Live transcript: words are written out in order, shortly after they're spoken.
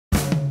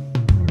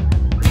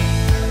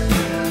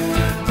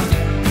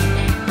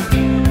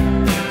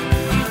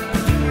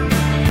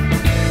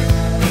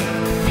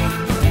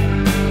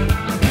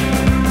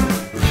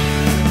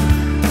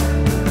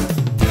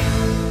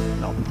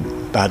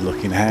bad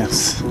looking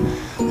house.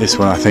 This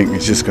one I think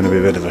is just going to be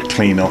a bit of a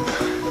clean up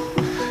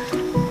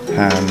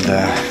and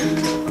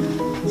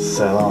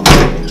sell on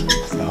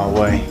the whole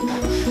way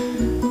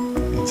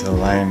into the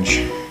lounge.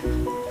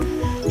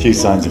 A few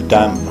signs of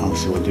damp,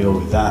 obviously we'll deal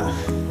with that.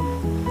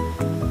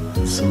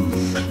 Some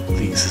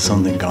leaks or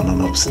something gone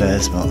on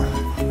upstairs, but I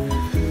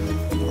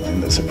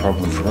think that's a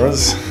problem for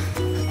us.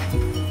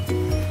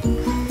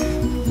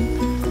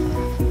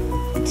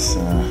 It's,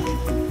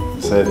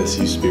 say this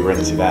used to be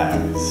rented out,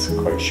 it's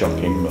quite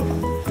shocking, but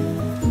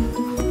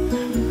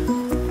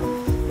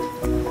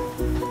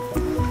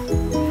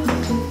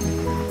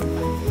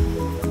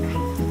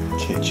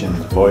kitchen,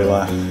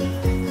 boiler,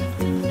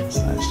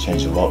 so let's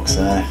change the locks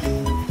there.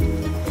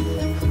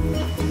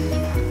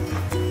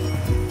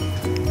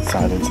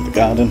 Side into the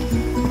garden,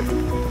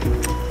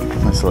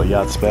 nice little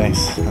yard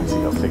space.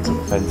 Obviously got to fix up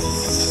the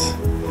fences.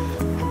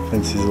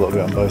 Fences a little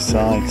bit on both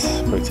sides.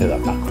 Probably take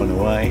that back one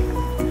away.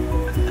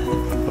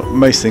 But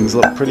most things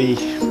look pretty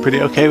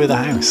okay with the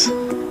house.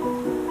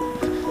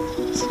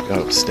 Let's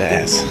go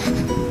upstairs.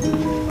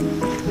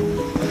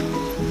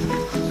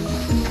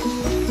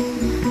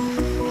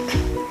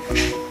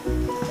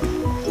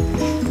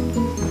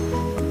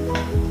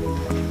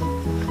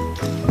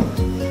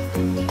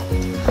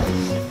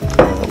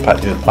 Back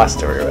to the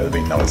plaster area where they've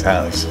been knocked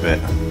out. It's a bit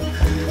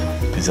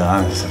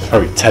bizarre. It's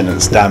probably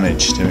tenant's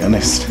damage, to be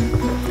honest.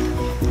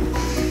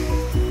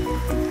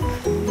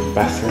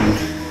 Bathroom.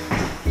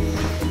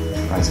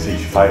 Nice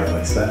feature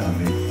fireplace there. That'd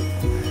be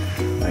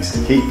nice to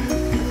keep.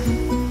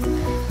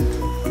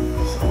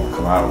 So we'll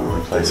come out, we'll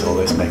replace all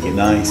this, make it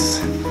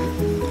nice.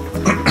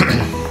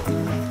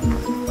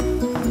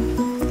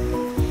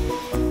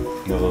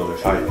 Another little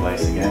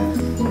fireplace again.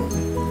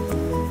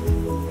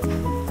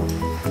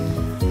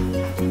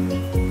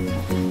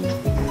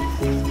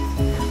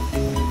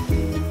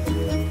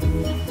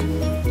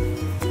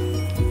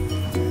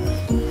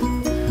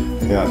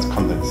 Yeah, that's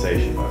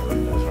condensation, by the way.